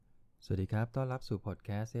วัสดีครับต้อนรับสู่พอดแค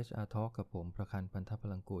สต์ HR Talk กับผมประคัน พันธพ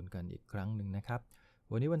ลังกูลกันอีกครั้งหนึ่งนะครับ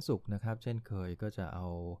วันนี้วันศุกร์นะครับเช่นเคยก็จะเอา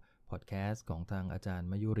พอดแคสต์ของทางอาจารย์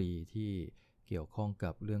มยุรีที่เกี่ยวข้อง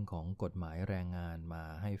กับเรื่องของกฎหมายแรงงานมา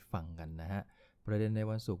ให้ฟังกันนะฮะประเด็นใน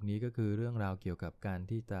วันศุกร์นี้ก็คือเรื่องราวเกี่ยวกับการ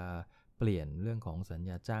ที่จะเปลี่ยนเรื่องของสัญ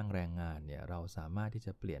ญาจ้างแรงงานเนี่ยเราสามารถที่จ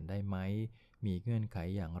ะเปลี่ยนได้ไหมมีเงื่อนไข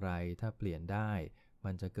อย่างไรถ้าเปลี่ยนได้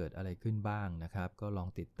มันจะเกิดอะไรขึ้นบ้างนะครับก็ลอง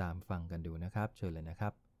ติดตามฟังกันดูนะครับเชิญเลยนะค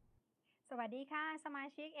รับสวัสดีค่ะสมา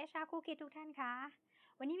ชิก HR คู่คิดทุกท่านคะ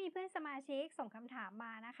วันนี้มีเพื่อนสมาชิกส่งคำถามม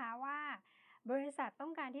านะคะว่าบริษัทต้อ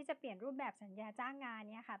งการที่จะเปลี่ยนรูปแบบสัญญาจ้างงาน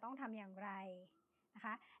เนี่ยค่ะต้องทำอย่างไรนะค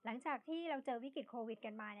ะหลังจากที่เราเจอวิกฤตโควิด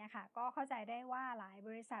กันมาเนี่ยค่ะก็เข้าใจได้ว่าหลายบ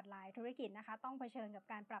ริษัทหลายธุรกิจนะคะต้องเผชิญกับ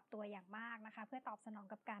การปรับตัวอย่างมากนะคะเพื่อตอบสนอง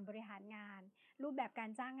กับการบริหารงานรูปแบบการ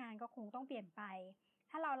จ้างงานก็คงต้องเปลี่ยนไป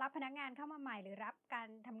ถ้าเรารับพนักงานเข้ามาใหม่หรือรับการ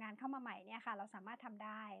ทำงานเข้ามาใหม่เนี่ยค่ะเราสามารถทำไ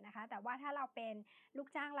ด้นะคะแต่ว่าถ้าเราเป็นลูก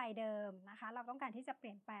จ้างรายเดิมนะคะเราต้องการที่จะเป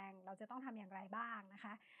ลี่ยนแปลงเราจะต้องทำอย่างไรบ้างนะค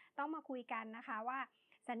ะต้องมาคุยกันนะคะว่า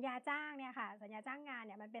สัญญาจ้างเนี่ยค่ะสัญญาจ้างงานเ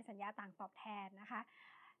นี่ยมันเป็นสัญญาต่างตอบแทนนะคะ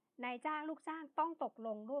นายจ้างลูกจ้างต้องตกล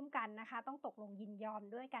งร่วมกันนะคะต้องตกลงยินยอม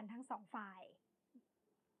ด้วยกันทั้งสองฝ่าย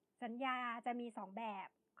สัญญาจะมี2แบบ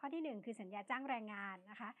ข้อที่1คือสัญญาจ้างแรงงาน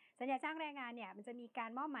นะคะสัญญาจ้างแรงงานเนี่ยมันจะมีการ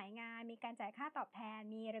มอบหมายงานมีการจ่ายค่าตอบแทน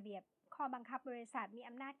มีระเบียบข้อบังคับบริษัทมี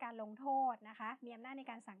อำนาจการลงโทษนะคะมีอำนาจใน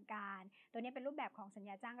การสั่งการตัวนี้เป็นรูปแบบของสัญ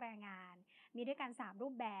ญาจ้างแรงงานมีด้วยกัน3รู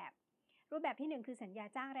ปแบบที่1คือสัญญา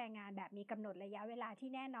จ้างแรงงานแบบมีกำหนดระยะเวลาที่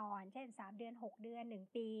แน่นอนเช่น3เดือน6เดือน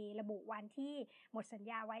1ปีระบุวันที่หมดสัญ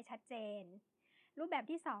ญาไว้ชัดเจนรูปแบบ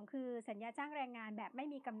ที่2คือสัญญาจ้างแรงงานแบบไม่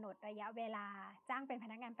มีกำหนดระยะเวลาจ้างเป็นพ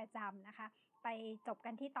นักงานประจำนะคะไปจบกั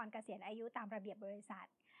นที่ตอนเกษียณอายุตามระเบียบบริษัท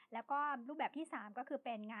แล้วก็รูปแบบที่3ก็คือเ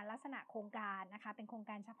ป็นงานลักษณะโครงการนะคะเป็นโครง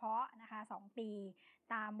การเฉพาะนะคะ2ปี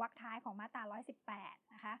ตามวรรคท้ายของมาตรา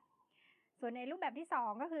118นะคะส่วนในรูปแบบที่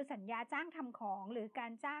2ก็คือสัญญาจ้างทำของหรือกา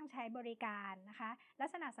รจ้างใช้บริการนะคะลัก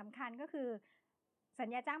ษณะสำคัญก็คือสัญ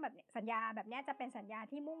ญาแบบนี้จะเป็นสัญญา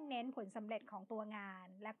ที่มุ่งเน้นผลสำเร็จของตัวงาน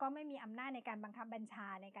และก็ไม่มีอำนาจในการบังคับบัญชา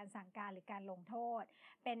ในการสั่งการหรือการลงโทษ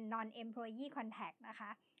เป็น non employee contract นะคะ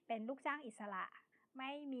เป็นลูกจ้างอิสระไ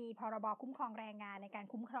ม่มีพรบคุ้มครองแรงงานในการ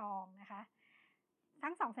คุ้มครองนะคะ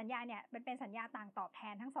ทั้ง2สัญญาเนี่ยเป็นสัญญาต่างตอบแท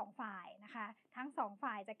นทั้ง2ฝ่ายนะคะทั้ง2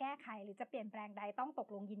ฝ่ายจะแก้ไขหรือจะเปลี่ยนแปลงใดต้องตก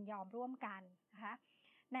ลงยินยอมร่วมกันนะคะ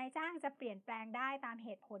นายจ้างจะเปลี่ยนแปลงได้ตามเห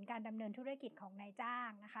ตุผลการดำเนินธุรกิจของนายจ้าง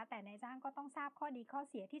นะคะแต่นายจ้างก็ต้องทราบข้อดีข้อ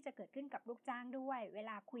เสียที่จะเกิดขึ้นกับลูกจ้างด้วยเว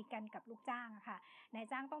ลาคุยกันกับลูกจ้างค่ะนาย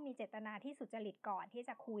จ้างต้องมีเจตนาที่สุจริตก่อนที่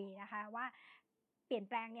จะคุยนะคะว่าเปลี่ยน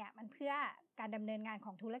แปลงเนี่ยมันเพื่อการดำเนินงานข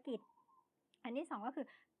องธุรกิจอันที่2ก็คือ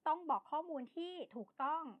ต้องบอกข้อมูลที่ถูก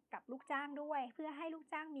ต้องกับลูกจ้างด้วยเพื่อให้ลูก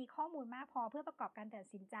จ้างมีข้อมูลมากพอเพื่อประกอบการตัด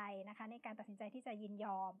สินใจนะคะในการตัดสินใจที่จะยินย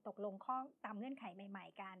อมตกลงข้อตามเงื่อนไขใหม่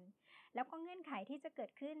ๆกันแล้วก็เงื่อนไขที่จะเกิ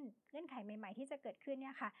ดขึ้นเงื่อนไขใหม่ๆที่จะเกิดขึ้นเ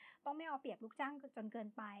นี่ยค่ะต้องไม่เอาเปรียบลูกจ้างจนเกิน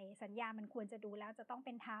ไปสัญญามันควรจะดูแล้วจะต้องเ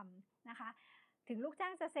ป็นธรรมนะคะถึงลูกจ้า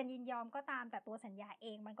งจะเซ็นยินยอมก็ตามแต่ตัวสัญญาเอ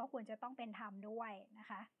งมันก็ควรจะต้องเป็นธรรมด้วยนะ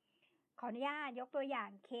คะขออนุญาตยกตัวอย่าง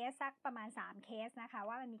เคสสักประมาณ3เคสนะคะ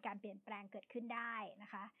ว่ามันมีการเปลี่ยนแปลงเกิดขึ้นได้นะ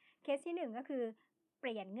คะเคสที่1ก็คือเป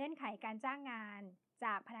ลี่ยนเงื่อนไขการจ้างงานจ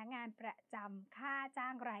ากพนักงานประจำค่าจ้า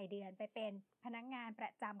งรายเดือนไปเป็นพนักงานปร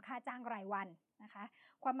ะจำค่าจ้างรายวันนะคะ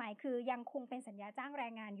ความหมายคือยังคงเป็นสัญญาจ้างแร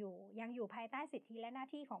งงานอยู่ยังอยู่ภายใต้สิทธิและหน้า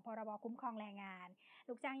ที่ของพรบคุ้มครองแรงงาน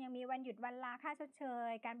ลูกจ้างยังมีวันหยุดวันลาค่าชดเช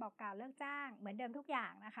ยการบอกกล่าวเลิกจ้างเหมือนเดิมทุกอย่า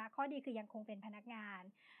งนะคะข้อดีคือยังคงเป็นพนักงาน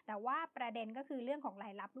แต่ว่าประเด็นก็คือเรื่องของรา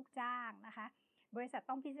ยรับลูกจ้างนะคะบริษัท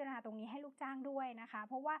ต้องพิจารณาตรงนี้ให้ลูกจ้างด้วยนะคะ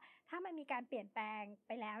เพราะว่าถ้ามันมีการเปลี่ยนแปลงไ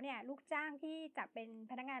ปแล้วเนี่ยลูกจ้างที่จากเป็น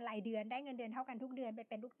พนักงานรายเดือนได้เงินเดือนเท่ากันทุกเดือนไป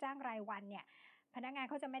เป็นลูกจ้างรายวันเนี่ยพนักงาน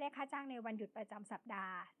เขาจะไม่ได้ค่าจ้างในวันหยุดประจำสัปดา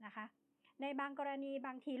ห์นะคะในบางกรณีบ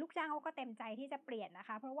างทีลูกจ้างเขาก็เต็มใจที่จะเปลี่ยนนะค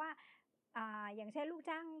ะเพราะว่าอย่างเช่นลูก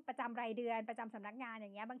จ้างประจำรายเดือนประจำสำนักงานอ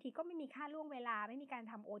ย่างเงี้ยบางทีก็ไม่มีค่าล่วงเวลาไม่มีการ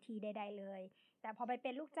ทำ OT ใดๆเลยแต่พอไปเป็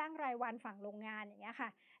นลูกจ้างรายวันฝั่งโรงงานอย่างเงี้ยค่ะ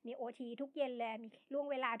มี OT ทุกเย็นเลยมีล่วง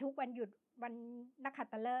เวลาทุกวันหยุดวันนักขั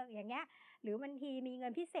ตฤกษ์อย่างเงี้ยหรือบางทีมีเงิ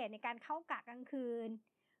นพิเศษในการเข้ากะกลางคืน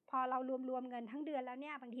พอเรารวมเงินทั้งเดือนแล้วเ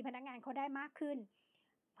นี่ยบางทีพนักงานเขาได้มากขึ้น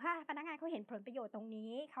ถ้าพนักงานเขาเห็นผลประโยชน์ตรง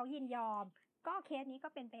นี้เขายินยอมก็เคสนี้ก็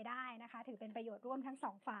เป็นไปได้นะคะถือเป็นประโยชน์ร่วมทั้ง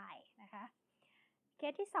2ฝ่ายนะคะเค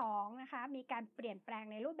สที่2นะคะมีการเปลี่ยนแปลง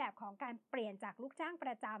ในรูปแบบของการเปลี่ยนจากลูกจ้างป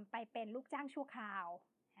ระจำไปเป็นลูกจ้างชั่วคราว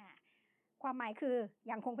ความหมายคือ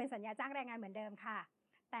ยังคงเป็นสัญญาจ้างแรงงานเหมือนเดิมค่ะ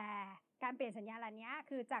แต่การเปลี่ยนสัญญาเหล่านี้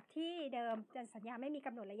คือจากที่เดิมสัญญาไม่มีก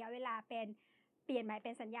ำหนดระยะเวลาเป็นเปลี่ยนใหม่เ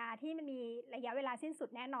ป็นสัญญาที่มันมีระยะเวลาสิ้นสุด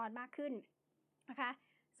แน่นอนมากขึ้นนะคะ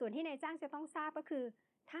ส่วนที่นายจ้างจะต้องทราบก็คือ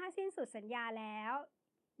ถ้าสิ้นสุดสัญญาแล้ว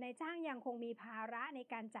นายจ้างยังคงมีภาระใน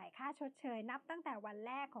การจ่ายค่าชดเชยนับตั้งแต่วันแ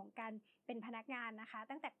รกของการเป็นพนักงานนะคะ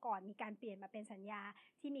ตั้งแต่ก่อนมีการเปลี่ยนมาเป็นสัญญา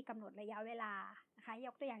ที่มีกำหนดระยะเวลานะคะย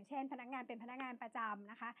กตัวอย่างเช่นพนักงานเป็นพนักงานประจ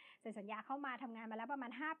ำนะคะเซ็นสัญญาเข้ามาทำงานมาแล้วประมา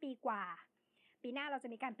ณ5 ปีกว่าปีหน้าเราจะ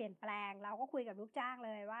มีการเปลี่ยนแปลงเราก็คุยกับลูกจ้างเ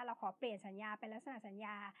ลยว่าเราขอเปลี่ยนสัญญาเป็นลักษณะสัญญ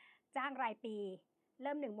าจ้างรายปีเ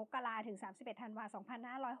ริ่ม1 มกราถึง31 ธันวาคม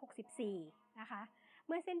 2564นะคะเ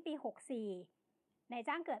มื่อสิ้นปี64นาย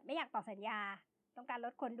จ้างเกิดไม่อยากต่อสัญญาต้องการล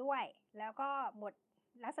ดคนด้วยแล้วก็หมด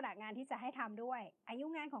ลักษณะงานที่จะให้ทำด้วยอายุ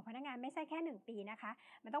งานของพนักงานไม่ใช่แค่1 ปีนะคะ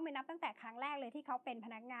มันต้องไปนับตั้งแต่ครั้งแรกเลยที่เขาเป็นพ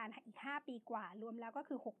นักงานอีก5 ปีกว่ารวมแล้วก็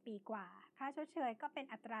คือ6 ปีกว่าค่าชดเชยก็เป็น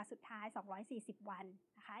อัตราสุดท้าย240 วัน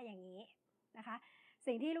นะคะอย่างนี้นะคะ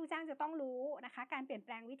สิ่งที่ลูกจ้างจะต้องรู้นะคะการเปลี่ยนแป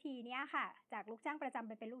ลงวิธีนี้ค่ะจากลูกจ้างประจำไ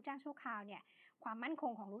ปเป็นลูกจ้างชั่วคราวเนี่ยความมั่นค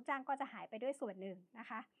งของลูกจ้างก็จะหายไปด้วยส่วนหนึ่งนะ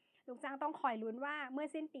คะลูกจ้างต้องคอยลุ้นว่าเมื่อ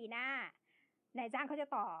สิ้นปีหน้านายจ้างเขาจะ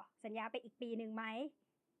ต่อสัญญาไปอีกปีหนึ่งไหม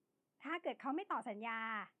ถ้าเกิดเขาไม่ต่อสัญญา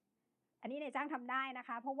อันนี้นายจ้างทำได้นะค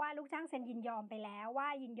ะเพราะว่าลูกจ้างเซ็นยินยอมไปแล้วว่า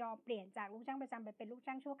ยินยอมเปลี่ยนจากลูกจ้างประจำไปเป็นลูก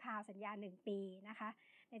จ้างชั่วคราวสัญญา1 ปีนะคะ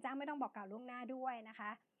นายจ้างไม่ต้องบอกกล่าวล่วงหน้าด้วยนะค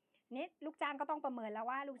ะนี่ลูกจ้างก็ต้องประเมินแล้ว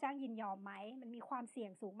ว่าลูกจ้างยินยอมไหมมันมีความเสี่ย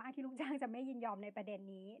งสูงมากที่ลูกจ้างจะไม่ยินยอมในประเด็น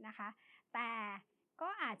นี้นะคะแต่ก็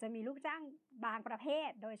อาจจะมีลูกจ้างบางประเภท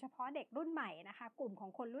โดยเฉพาะเด็กรุ่นใหม่นะคะกลุ่มขอ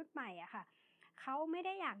งคนรุ่นใหม่อะค่ะเขาไม่ไ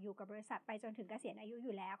ด้อยากอยู่กับบริษัทไปจนถึงเกษียณอายุอ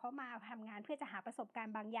ยู่แล้วเขามาทำงานเพื่อจะหาประสบการ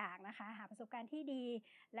ณ์บางอย่างนะคะหาประสบการณ์ที่ดี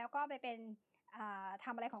แล้วก็ไปเป็นท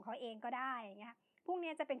ำอะไรของเขาเองก็ได้อย่างเงี้ยพวก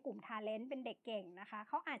นี้จะเป็นกลุ่ม talent เป็นเด็กเก่งนะคะเ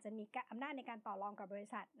ขาอาจจะมีอำนาจในการต่อรองกับบริ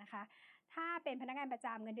ษัทนะคะถ้าเป็นพนักงานประจ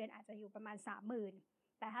ำเงินเดือนอาจจะอยู่ประมาณ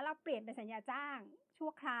 30,000 แต่ถ้าเราเปลี่ยนเป็นสัญญาจ้างชั่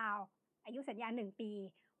วคราวอายุสัญญา1 ปี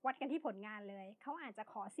วัดกันที่ผลงานเลยเขาอาจจะ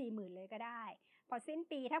ขอ 40,000 เลยก็ได้พอสิ้น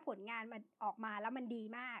ปีถ้าผลงานมันออกมาแล้วมันดี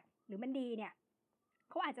มากหรือมันดีเนี่ย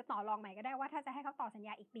เขาอาจจะต่อรองใหม่ก็ได้ว่าถ้าจะให้เขาต่อสัญญ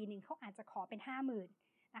าอีกปีหนึ่งเขาอาจจะขอเป็น 50,000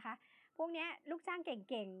 นะคะพวกนี้ลูกจ้างเ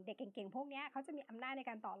ก่งๆเด็กเก่งๆพวกนี้เขาจะมีอำนาจใน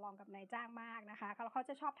การต่อรองกับนายจ้างมากนะคะเขา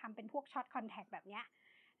จะชอบทำเป็นพวกช็อตคอนแทคแบบนี้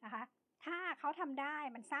นะคะถ้าเขาทำได้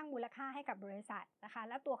มันสร้างมูลค่าให้กับบริษัทนะคะ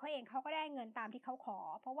แล้วตัวเขาเองเขาก็ได้เงินตามที่เขาขอ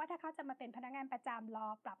เพราะว่าถ้าเขาจะมาเป็นพนักงานประจำรอ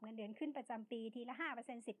ปรับเงินเดือนขึ้นประจำปีทีละ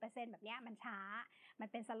 5% 10% แบบนี้มันช้ามัน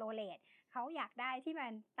เป็น slow rate เขาอยากได้ที่มั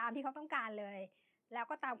นตามที่เขาต้องการเลยแล้ว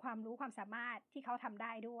ก็ตามความรู้ความสามารถที่เขาทำไ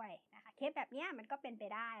ด้ด้วยนะคะเคสแบบนี้มันก็เป็นไป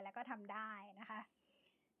ได้แล้วก็ทำได้นะคะ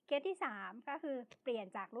เคสที่3ก็คือเปลี่ยน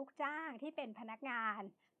จากลูกจ้างที่เป็นพนักงาน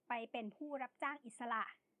ไปเป็นผู้รับจ้างอิสระ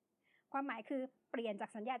ความหมายคือเปลี่ยนจา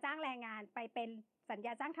กสัญญาจ้างแรงงานไปเป็นสัญญ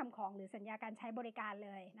าจ้างทำของหรือสัญญาการใช้บริการเล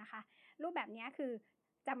ยนะคะรูปแบบนี้คือ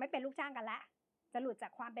จะไม่เป็นลูกจ้างกันละจะหลุดจา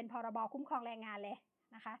กความเป็นพรบคุ้มครองแรงงานเลย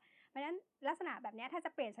นะคะเพราะฉะนั้นลักษณะแบบนี้ถ้าจ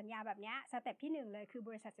ะเปลี่ยนสัญญาแบบนี้สเต็ปที่1เลยคือบ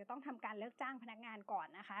ริษัทจะต้องทำการเลิกจ้างพนักงานก่อน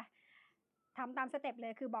นะคะทำตามสเต็ปเล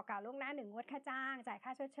ยคือบอกกล่าวล่วงหน้า1 งวดค่าจ้างจ่ายค่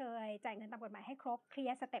าชดเชยจ่ายเงินตามกฎหมายให้ครบเคลีย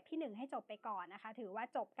ร์สเต็ปที่1ให้จบไปก่อนนะคะถือว่า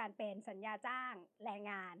จบการเป็นสัญญาจ้างแรง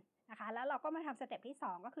งานนะคะแล้วเราก็มาทำสเต็ปที่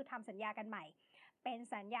2ก็คือทำสัญญากันใหม่เป็น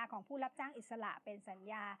สัญญาของผู้รับจ้างอิสระเป็นสัญ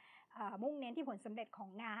ญามุ่งเน้นที่ผลสำเร็จของ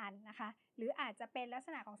งานนะคะหรืออาจจะเป็นลักษ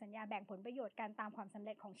ณะของสัญญาแบ่งผลประโยชน์กันตามความสำเ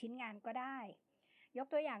ร็จของชิ้นงานก็ได้ยก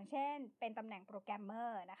ตัวอย่างเช่นเป็นตำแหน่งโปรแกรมเมอ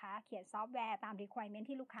ร์นะคะเขียนซอฟต์แวร์ตาม requirement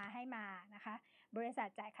ที่ลูกค้าให้มานะคะบริษัท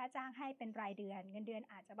จ่ายค่าจ้างให้เป็นรายเดือนเงินเดือน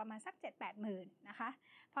อาจจะประมาณสัก 7-8 หมื่นนะคะ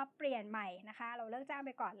พอเปลี่ยนใหม่นะคะเราเลิกจ้างไ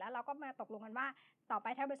ปก่อนแล้วเราก็มาตกลงกันว่าต่อไป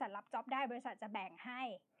ถ้าบริษัทรับจ็อบได้บริษัทจะแบ่งให้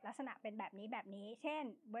ลักษณะเป็นแบบนี้เช่น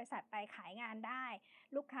บริษัทไปขายงานได้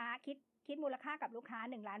ลูกค้าคิดมูลค่ากับลูกค้า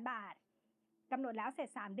1 ล้านบาทกำหนดแล้วเสร็จ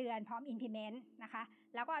3 เดือนพร้อม implement นะคะ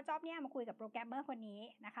แล้วก็เอาจ็อบเนี่ยมาคุยกับโปรแกรมเมอร์คนนี้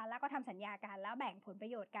นะคะแล้วก็ทำสัญญากันแล้วแบ่งผลประ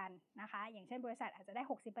โยชน์กันนะคะอย่างเช่นบริษัทอาจจะได้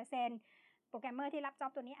 60% โปรแกรมเมอร์ที่รับจ็อ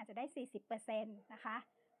บตัวนี้อาจจะได้ 40% นะคะ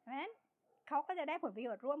เพราะฉะนั้นเขาก็จะได้ผลประโย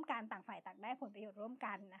ชน์ร่วมกันต่างฝ่ายต่างได้ผลประโยชน์ร่วม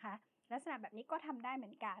กันนะคะลักษณะแบบนี้ก็ทำได้เหมื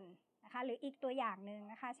อนกันนะคะหรืออีกตัวอย่างหนึ่ง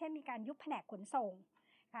นะคะเช่นมีการยุบแผนกขนส่ง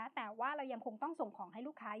นะคะแต่ว่าเรายังคงต้องส่งของให้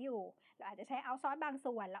ลูกค้าอยู่เราอาจจะใช้เอาท์ซอร์สบาง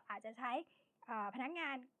ส่วนเราอาจจะใช้พนักงา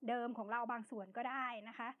นเดิมของเราบางส่วนก็ได้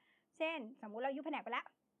นะคะเช่นสมมุติเรายุบแผนกไปแล้ว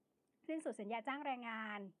สิ้นสุดสัญญาจ้างแรงงา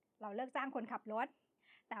นเราเลิกจ้างคนขับรถ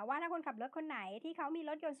แต่ว่าถ้าคนขับรถคนไหนที่เขามี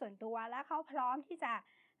รถยนต์ส่วนตัวแล้วเขาพร้อมที่จะ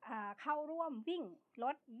เข้าร่วมวิ่งร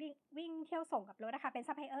ถวิ่งเที่ยวส่งกับรถนะคะเป็น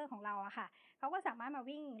ซัพพลายเออร์ของเราอะค่ะเขาก็สามารถมา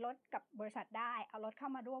วิ่งรถกับบริษัทได้เอารถเข้า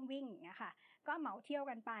มาร่วมวิ่งนะคะก็เหมาเที่ยว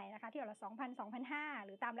กันไปนะคะเที่ยวละ 2,000 2,500 ห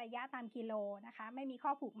รือตามระยะตามกิโลนะคะไม่มีข้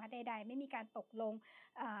อผูกมัดใดๆไม่มีการตกลง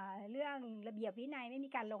เรื่องระเบียบวินัยไม่มี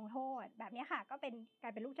การลงโทษแบบนี้ค่ะก็เป็นกา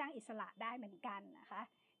รเป็นลูกจ้างอิสระได้เหมือนกันนะคะ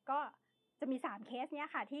ก็จะมี3เคสเนี้ย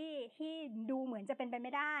ค่ะที่ดูเหมือนจะเป็นไปไ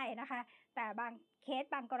ม่ได้นะคะแต่บางเคส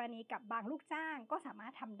บางกรณีกับบางลูกจ้างก็สามาร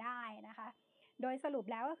ถทำได้นะคะ โดยสรุป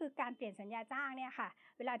แล้วก็คือการเปลี่ยนสัญญาจ้างเนี่ยค่ะ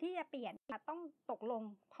เวลาที่จะเปลี่ยนต้องตกลง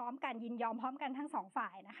พร้อมกันยินยอมพร้อมกันทั้ง2ฝ่า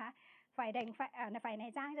ยนะคะฝ่ายนา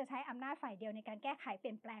ยจ้างจะใช้อำนาจฝ่ายเดียวในการแก้ไขเป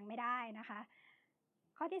ลี่ยนแปลงไม่ได้นะคะ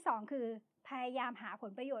ข้อที่2คือพยายามหาผ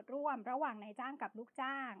ลประโยชน์ร่วมระหว่างนายจ้างกับลูก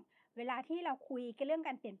จ้างเวลาที่เราคุยกันเรื่องก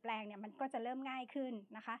ารเปลี่ยนแปลงเนี่ยมันก็จะเริ่มง่ายขึ้น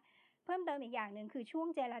นะคะเพิ่มเติมอีกอย่างหนึ่งคือช่วง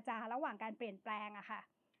เจรจาระหว่างการเปลี่ยนแปลงอะค่ะ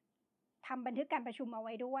ทำบันทึกการประชุมเอาไ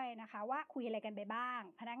ว้ด้วยนะคะว่าคุยอะไรกันไปบ้าง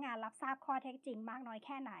พนักงานรับทราบข้อเท็จจริงมากน้อยแ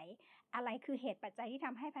ค่ไหนอะไรคือเหตุปัจจัยที่ท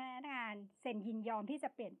ำให้พนักงานเซ็นยินยอมที่จะ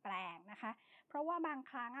เปลี่ยนแปลงนะคะเพราะว่าบาง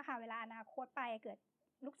ครั้งอะค่ะเวลาอนาคตไปเกิด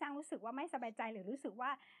ลูกจ้างรู้สึกว่าไม่สบายใจหรือรู้สึกว่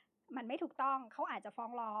ามันไม่ถูกต้องเขาอาจจะฟ้อ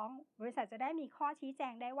งร้องบริษัทจะได้มีข้อชี้แจ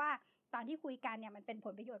งได้ว่าตอนที่คุยกันเนี่ยมันเป็นผ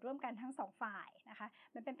ลประโยชน์ร่วมกันทั้ง2ฝ่ายนะคะ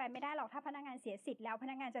มันเป็นไปไม่ได้หรอกถ้าพนักงานเสียสิทธิ์แล้วพ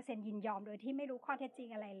นักงานจะเซ็นยินยอมโดยที่ไม่รู้ข้อเท็จจริง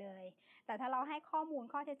อะไรเลยแต่ถ้าเราให้ข้อมูล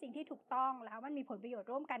ข้อเท็จจริงที่ถูกต้องแล้วมันมีผลประโยชน์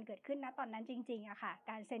ร่วมกันเกิดขึ้นณตอนนั้นจริงๆอะค่ะ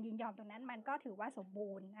การเซ็นยินยอมตรงนั้นมันก็ถือว่าสม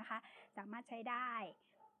บูรณ์นะคะสามารถใช้ได้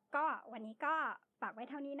ก็วันนี้ก็ฝากไว้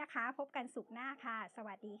เท่านี้นะคะพบกันศุกร์หน้าค่ะส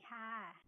วัสดีค่ะ